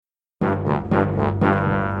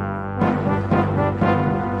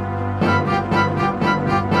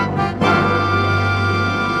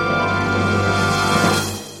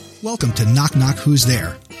welcome to Knock Knock Who's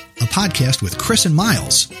There, a podcast with Chris and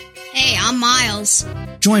Miles. Hey, I'm Miles.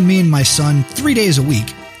 Join me and my son 3 days a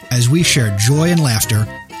week as we share joy and laughter,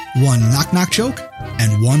 one knock-knock joke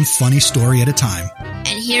and one funny story at a time.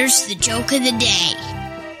 And here's the joke of the day.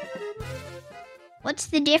 What's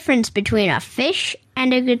the difference between a fish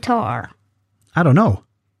and a guitar? I don't know.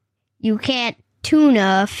 You can't tune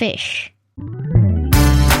a fish.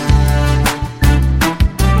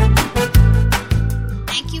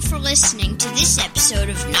 Thank you for listening to this episode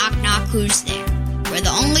of Knock Knock Who's There, where the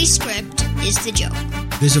only script is the joke.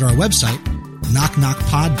 Visit our website,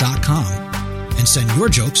 knockknockpod.com, and send your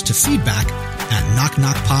jokes to feedback at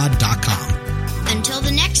knockknockpod.com. Until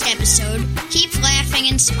the next episode, keep laughing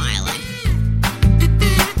and smiling.